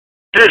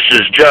This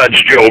is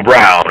Judge Joe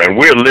Brown, and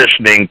we're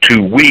listening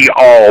to We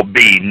All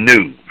Be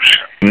News.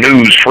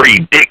 News-free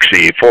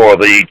Dixie for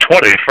the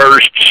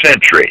 21st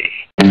century.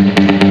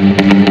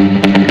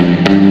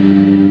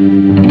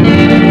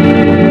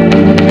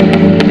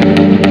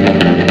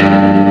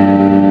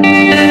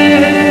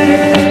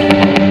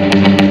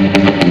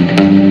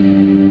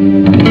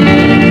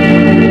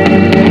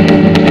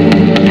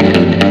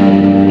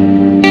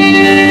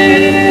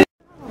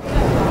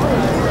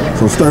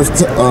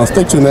 So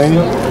state your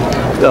name.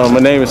 My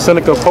name is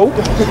Seneca Pope. All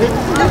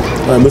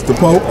right, Mr.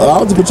 Pope,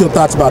 I'll just get your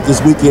thoughts about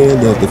this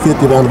weekend, the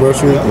 50th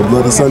anniversary of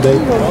Bloody Sunday.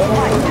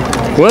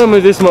 Well, I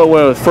mean, this is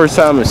my first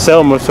time in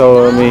Selma,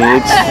 so I mean,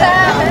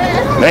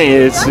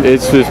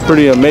 it's just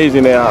pretty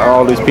amazing that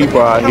all these people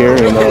are out here,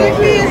 and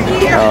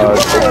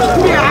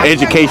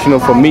educational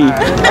for me.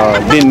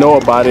 Didn't know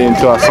about it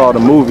until I saw the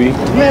movie,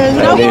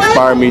 and it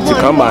inspired me to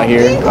come out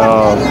here.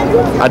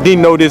 I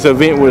didn't know this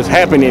event was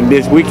happening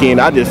this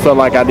weekend. I just felt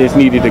like I just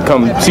needed to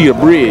come see the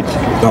bridge.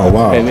 Oh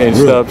wow! And really?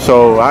 Stuff.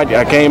 So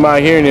I came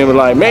out here and they were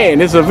like, "Man,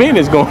 this event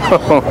is going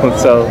on."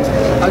 So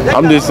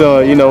I'm just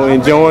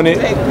enjoying it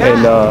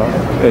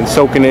and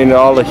soaking in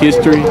all the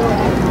history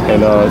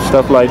and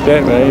stuff like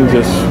that, man.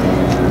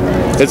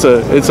 It's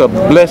a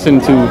blessing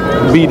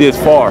to be this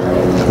far.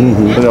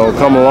 Mm-hmm.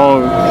 Come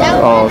along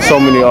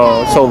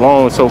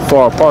so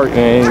far apart,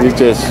 and it's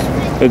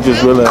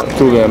just really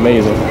truly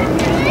amazing.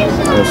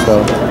 And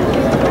so,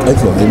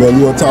 excellent. Hey, man,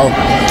 you want to talk?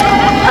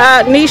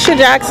 Nisha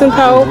Jackson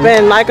Pope,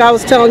 and like I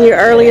was telling you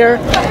earlier,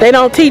 they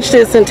don't teach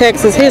this in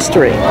Texas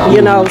history,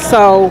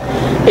 so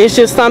it's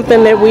just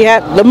something that we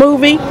have, the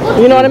movie,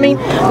 you know what I mean?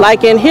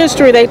 Like in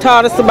history, they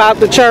taught us about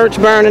the church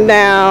burning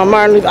down,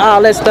 Martin Luther,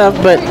 all that stuff,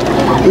 but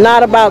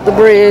not about the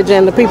bridge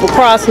and the people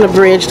crossing the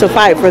bridge to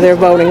fight for their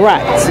voting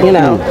rights,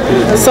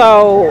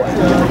 So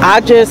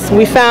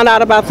we found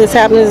out about this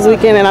happening this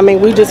weekend, and I mean,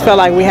 we just felt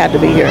like we had to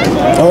be here.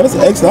 Oh, that's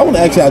excellent. I want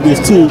to ask you about this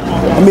too.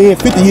 I mean,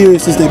 50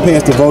 years since they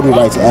passed the Voting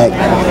Rights Act,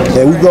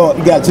 and we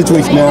got a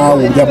situation now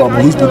where we got about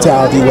police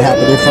brutality, what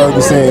happened in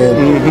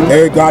Ferguson,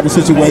 Eric Gardner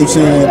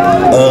situation,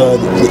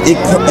 the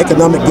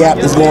economic gap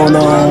that's going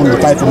on, the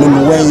fight for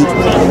minimum wage.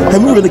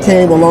 Have we really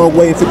came a long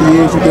way in 50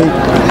 years, you think?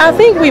 I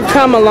think we've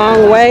come a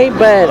long way,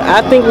 but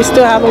I think we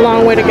still have a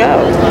long way to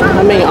go.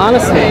 I mean,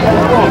 honestly,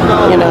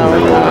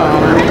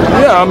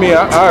 Yeah, I mean,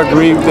 I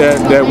agree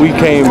that we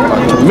came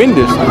a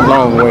tremendous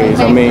long ways.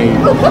 I mean,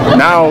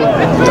 now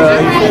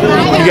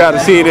you got to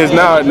see it as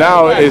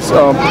now it's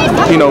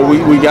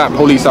we got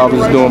police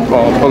officers doing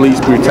police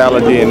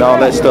brutality and all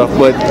that stuff,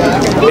 but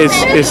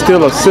it's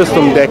still a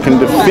system that can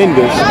defend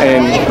us,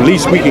 and at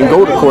least we can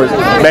go to court.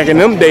 Back in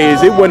them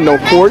days, it wasn't no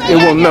court, it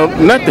wasn't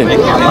nothing.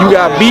 You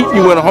got beat,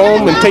 you went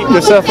home and taped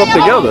yourself up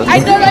together.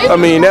 I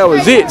mean, that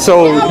was it.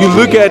 So you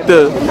look at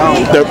the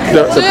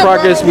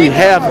progress we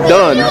have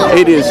done,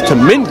 it is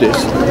tremendous.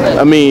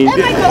 I mean,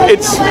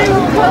 it's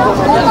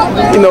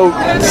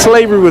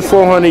slavery was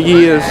 400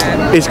 years.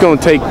 It's going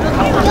to take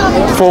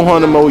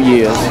 400 more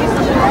years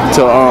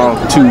to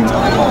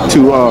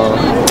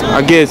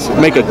I guess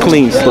make a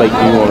clean slate,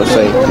 you want to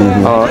say,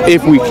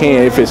 if we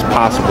can, if it's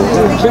possible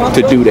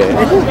to do that.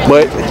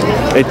 But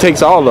it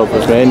takes all of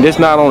us, man. It's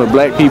not only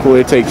black people,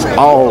 it takes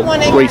all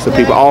race of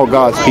people, all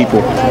God's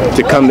people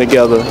to come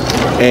together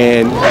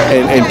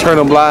and turn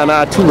a blind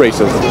eye to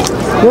racism.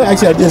 Well,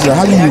 actually,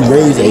 how do you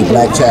raise a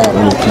black child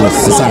in a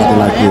society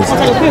like this?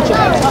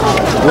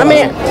 I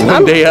mean,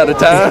 one day at a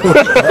time.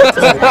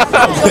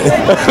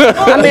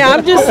 I mean,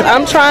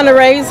 I'm trying to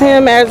raise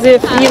him as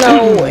if,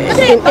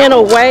 in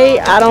a way,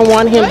 I don't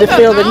want him to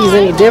feel that he's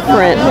any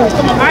different.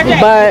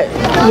 But,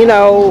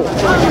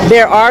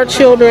 there are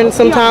children,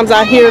 sometimes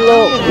I hear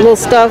little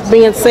stuff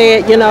being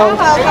said,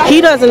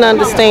 he doesn't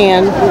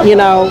understand,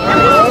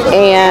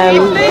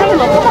 and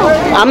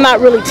I'm not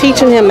really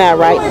teaching him that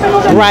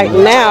right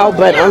now,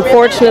 but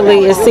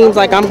unfortunately, it seems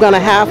like I'm going to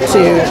have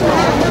to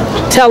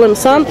tell him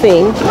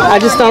something. I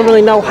just don't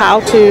really know how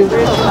to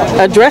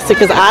address it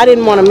because I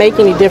didn't want to make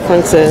any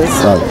differences.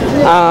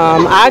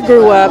 I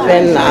grew up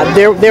and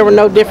there were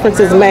no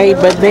differences made,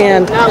 but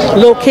then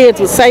little kids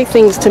would say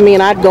things to me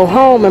and I'd go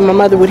home and my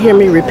mother would hear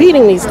me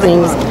repeating these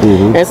things.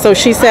 And so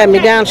she sat me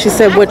down, she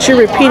said, "What you're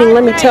repeating,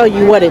 let me tell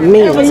you what it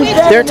means.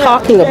 They're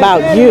talking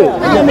about you."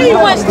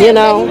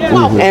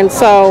 And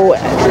so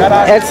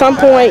at some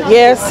point,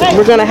 yes,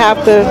 we're going to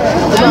have to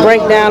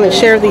break down and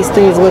share these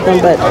things with him,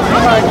 but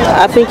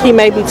I think he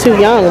may be too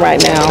young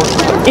right now.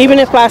 Even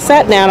if I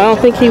sat down, I don't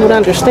think he would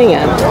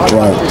understand.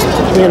 Right.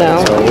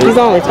 He's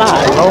only 5.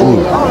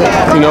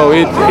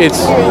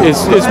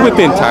 It's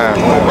within time.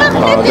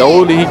 The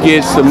older he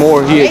gets, the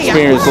more he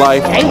experiences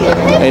life,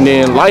 and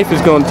then life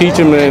is going to teach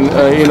him. And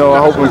I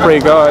hope and pray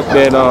God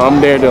that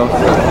I'm there to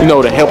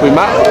help him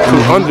out,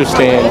 to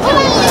understand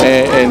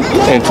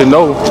and to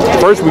know.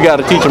 First, we got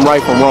to teach him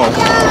right from wrong.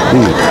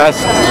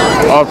 That's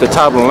off the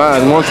top of the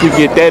line. Once we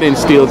get that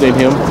instilled in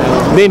him,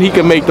 then he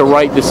can make the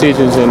right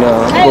decisions and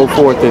go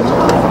forth and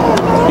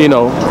you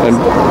know,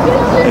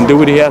 and do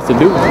what he has to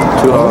do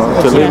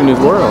to live in this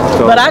world.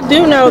 So. But I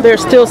do know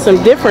there's still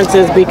some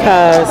differences,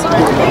 because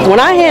when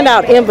I hand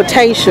out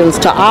invitations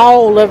to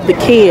all of the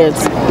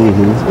kids,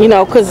 you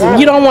know, because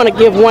you don't want to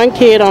give one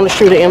kid on the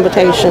street an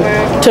invitation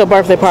to a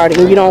birthday party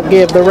and you don't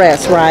give the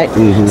rest, right?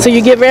 So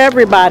you give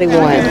everybody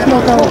one.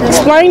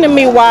 Explain to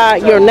me why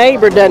your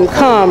neighbor doesn't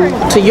come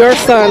to your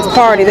son's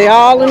party. They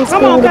all in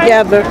school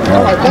together,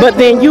 but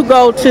then you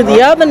go to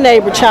the other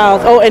neighbor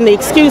child, and the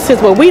excuse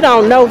is, well, we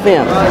don't know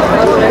them.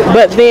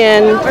 But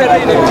then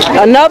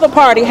another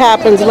party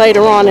happens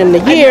later on in the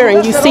year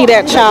and you see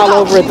that child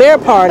over at their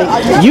party.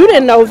 You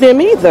didn't know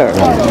them either.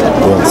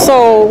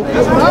 So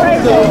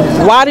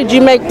why did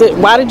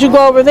you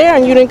go over there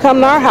and you didn't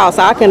come to our house?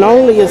 I can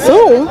only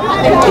assume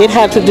it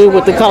had to do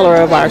with the color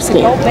of our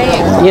skin,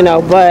 you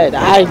know, but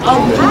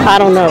I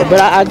don't know. But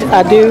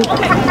I do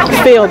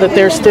feel that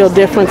there's still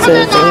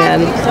differences,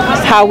 and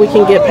how we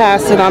can get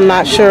past it, I'm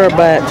not sure,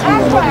 but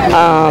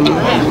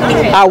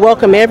I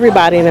welcome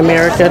everybody in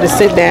America to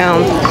sit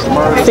down,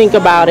 think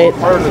about it,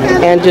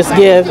 and just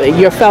give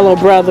your fellow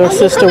brother,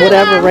 sister,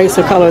 whatever race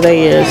or color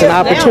they is, an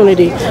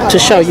opportunity to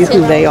show you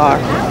who they are,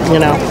 you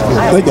know.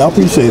 Thank you. I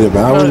appreciate it,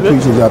 man. I really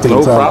appreciate y'all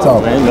taking time to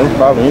talk. Man, no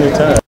problem,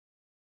 anytime.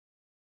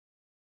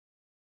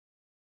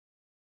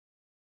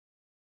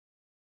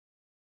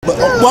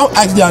 Well,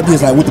 actually, y'all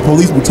this, like with the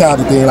police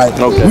brutality thing, like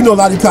we know a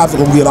lot of these cops are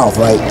gonna get off,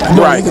 right? You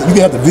know, you can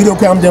have the video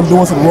camera them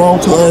doing something wrong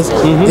to us,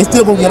 they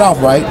still gonna get off,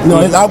 right? You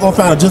know, they're all gonna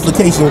find a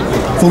justification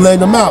for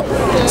letting them out.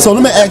 So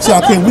let me ask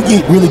y'all, can we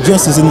get really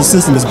justice in the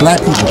system as black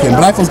people? Can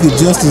black folks get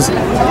justice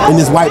in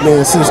this white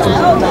man's system?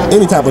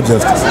 Any type of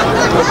justice?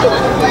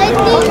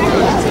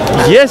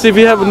 Yes, if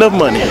you have enough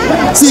money.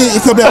 See,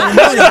 it comes down to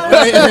money.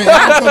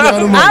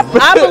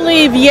 I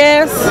believe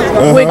yes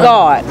with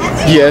God.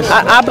 Yes.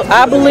 I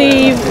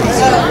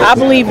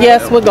believe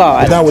yes with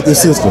God. Not with this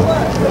system.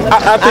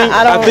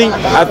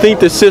 I think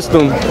the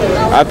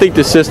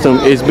system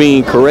is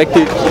being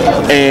corrected,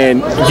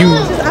 and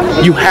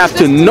you have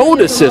to know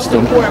the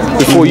system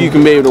before you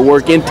can be able to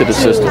work into the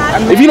system.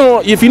 If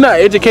you're not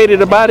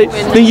educated about it,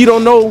 then you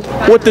don't know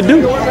what to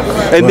do,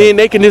 and then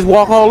they can just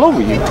walk all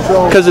over you.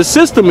 Because the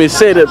system is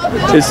set up.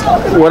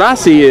 What I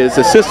see is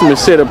the system is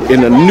set up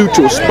in a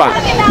neutral spot.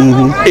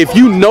 If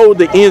you know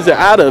the ins and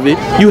out of it,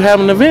 you have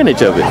an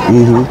advantage of it.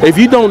 If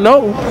you don't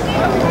know,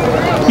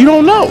 you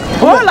don't know.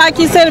 Or like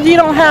you said, if you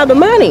don't have the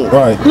money.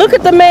 Look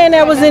at the man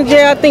that was in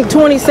jail, I think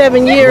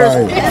 27 years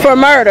for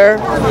murder.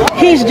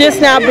 He's just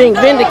now being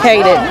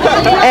vindicated.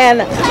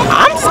 And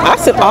I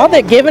said, all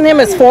they're giving him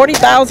is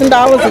 $40,000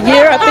 a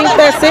year. I think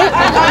that's it.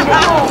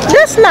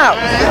 That's not.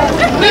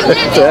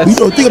 You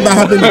don't think about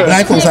how many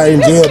black folks are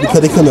in jail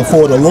because they couldn't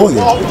afford a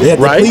lawyer. They had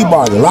to plea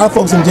bargain. A lot of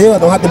folks in jail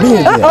don't have to be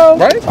in jail.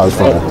 Right? I was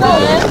fine.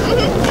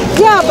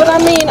 Yeah, but I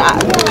mean,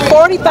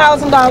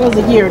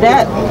 $40,000 a year,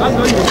 that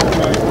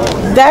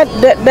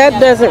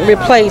doesn't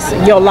replace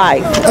your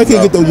life. I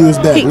can't get those years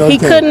back. He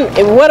couldn't.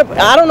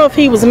 I don't know if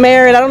he was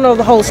married. I don't know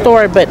the whole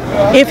story, but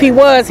if he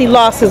was, he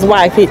lost his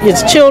wife,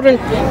 his children.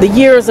 The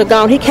years are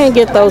gone. He can't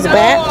get those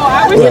back.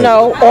 You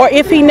know, or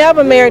if he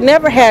never married,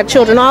 never had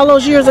children, all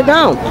those years are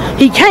gone.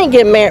 He can't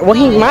get married. Well,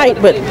 he might,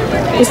 but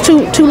it's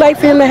too late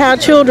for him to have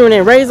children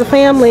and raise a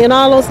family and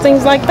all those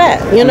things like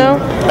that. You know.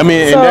 I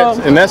mean,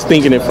 and that's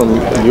thinking it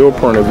from your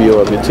point of view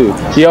of it too.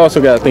 You also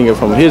got to think it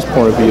from his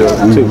point of view of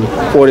it too.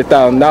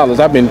 $40,000.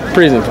 I've been in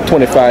prison for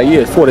 25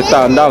 years.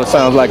 $40,000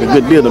 sounds like a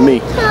good deal to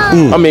me.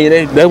 I mean,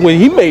 that's when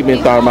he may have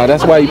been thought about.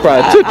 That's why he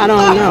probably took it. I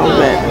don't know,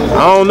 but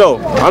I don't know.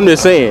 I'm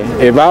just saying,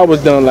 if I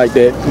was done like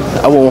that,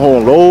 I won't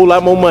hold a whole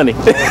lot more money.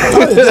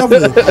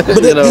 Definitely.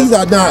 But these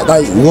are not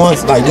like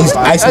these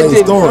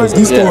isolated stories.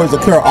 These stories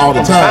occur all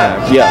the time.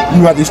 Yeah.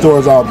 You have these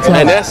stories all the time.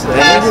 And that's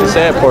the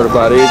sad part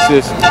about it. It's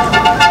just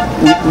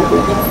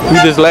we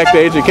just lack the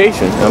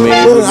education. I mean,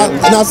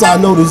 and also I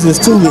noticed this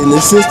too in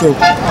this system.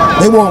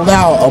 They won't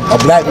allow a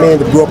black man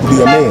to grow up to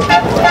be a man.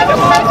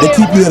 They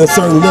keep you at a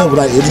certain level.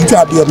 Like if you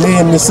try to be a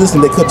man in this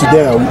system, they cut you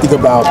down. You think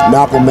about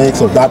Malcolm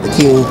X or Dr.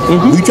 King.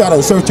 You try to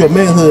assert your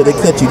manhood, they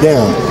cut you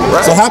down.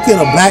 So how can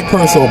a black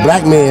person or a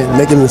black man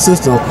make it in the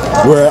system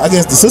where I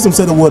guess the system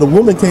said that where the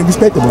woman can't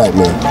respect a black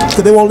man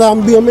because they won't allow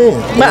him to be a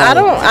man? But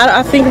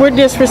I think we're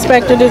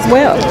disrespected as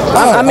well.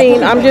 I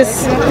mean, I'm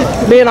just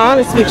being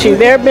honest with you.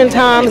 There have been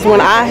times when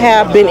I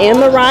have been in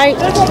the right.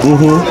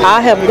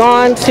 I have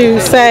gone to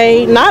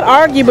say, not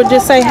argue, but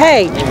just say,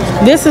 hey,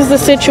 this is the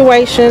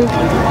situation.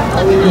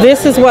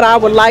 This is what I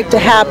would like to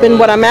happen.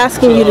 What I'm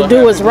asking you to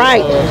do is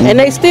right, and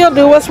they still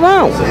do what's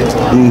wrong.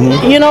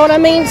 You know what I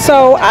mean?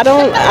 So I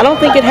don't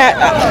think it had.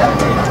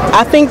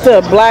 I think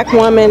the black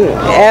woman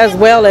as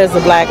well as the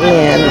black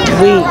man,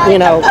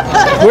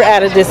 we're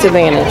at a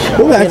disadvantage.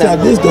 Well, actually,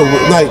 this though,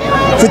 like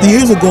 50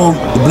 years ago,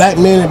 the black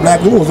man and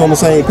black woman was on the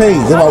same page.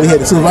 That's why we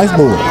had the civil rights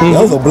movement.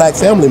 That was a black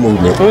family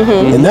movement.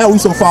 And now we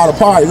so far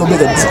apart. I look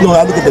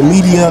at the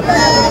media,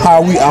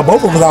 how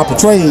both of us are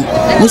portrayed.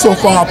 We're so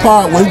far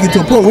apart. When we get to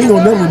a point, we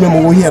don't never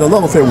remember when we had a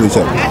love affair with each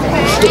other.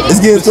 It's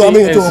getting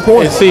to a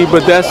point. And see,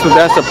 but that's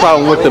the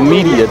problem with the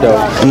media, though.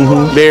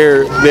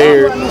 They're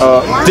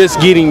just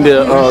getting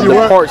the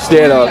parts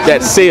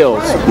that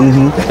sells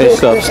and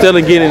stuff, instead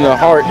of getting the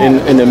heart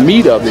and the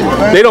meat of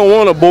it. They don't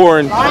want a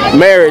boring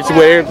marriage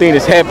where everything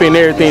is happy and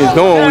everything is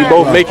going. We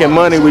both making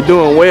money, we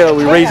doing well,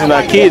 we raising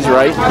our kids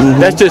right.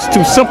 That's just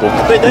too simple.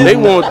 They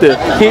want the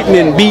hitting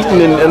and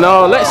beating and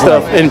all that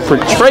stuff and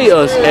portray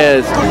us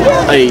as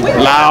a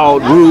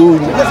loud,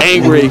 rude,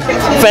 angry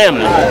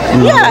family.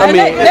 Yeah, I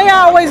mean, they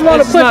always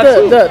want to put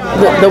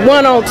the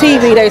one on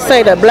TV. They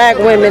say that black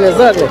women is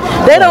ugly.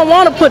 They don't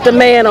want to put the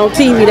man on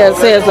TV that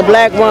says the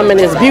black woman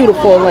is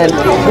beautiful, and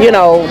you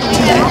know,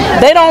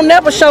 they don't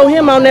never show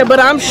him on there. But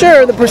I'm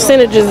sure the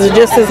percentages are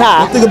just as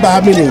high. Think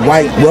about how many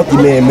white wealthy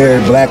men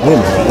married black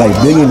women, like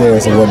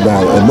billionaires and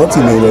whatnot, and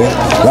multimillionaires.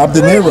 Robert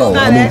De Niro,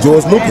 I mean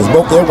George Lucas,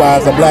 both their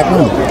wives are black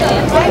women.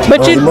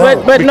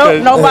 But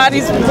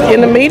nobody's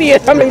in the media.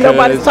 I mean,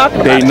 nobody's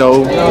talking about it. They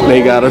know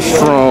they got a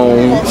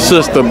strong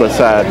sister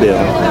beside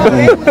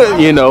them.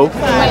 You know,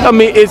 I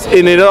mean,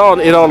 it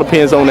all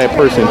depends on that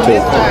person too.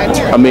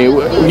 I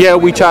mean, yeah,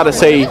 we try to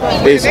say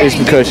it's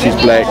because she's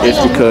black, it's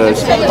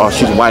because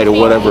she's white or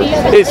whatever.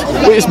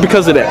 It's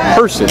because of that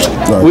person.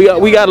 Right.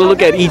 We got to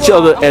look at each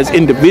other as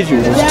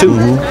individuals too.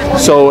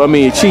 So I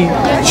mean, she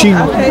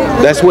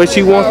that's where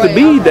she wants to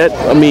be.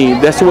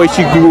 That's the way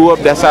she grew up.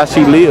 That's how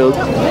she lived.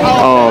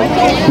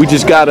 We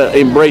just gotta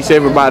embrace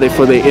everybody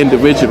for their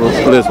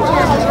individualism.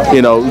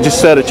 You know,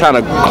 just instead of trying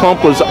to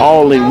clump us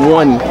all in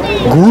one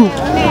group.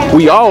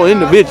 We all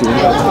individuals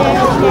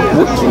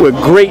with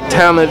great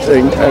talents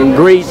and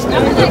great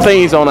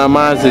things on our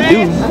minds to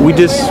do.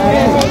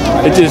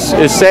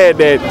 It's sad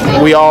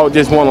that we all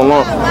just want to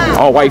lump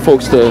all white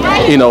folks to,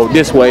 you know,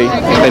 this way,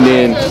 and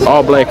then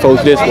all black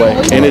folks this way,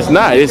 and it's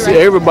not. It's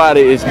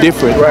everybody is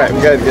different. Right.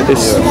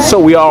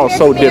 We all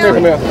so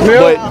different,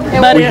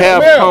 but we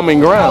have common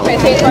ground.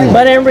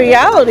 But in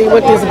reality,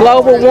 with this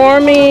global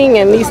warming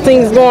and these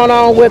things going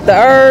on with the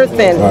earth,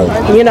 and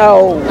you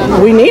know,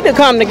 we need to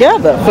come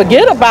together.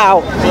 Forget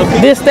about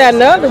this, that,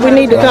 and the other. We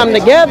need to come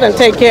together and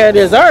take care of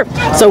this earth,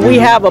 so we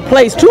have a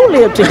place to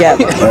live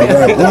together.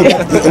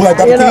 Like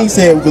Dr. King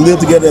said, we can live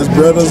together as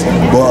brothers,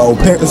 or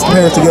parents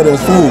together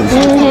as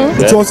fools.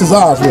 The choice is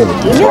ours, really.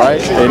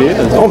 Right, it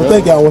is. I want to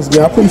thank y'all once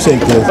again. I appreciate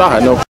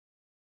this.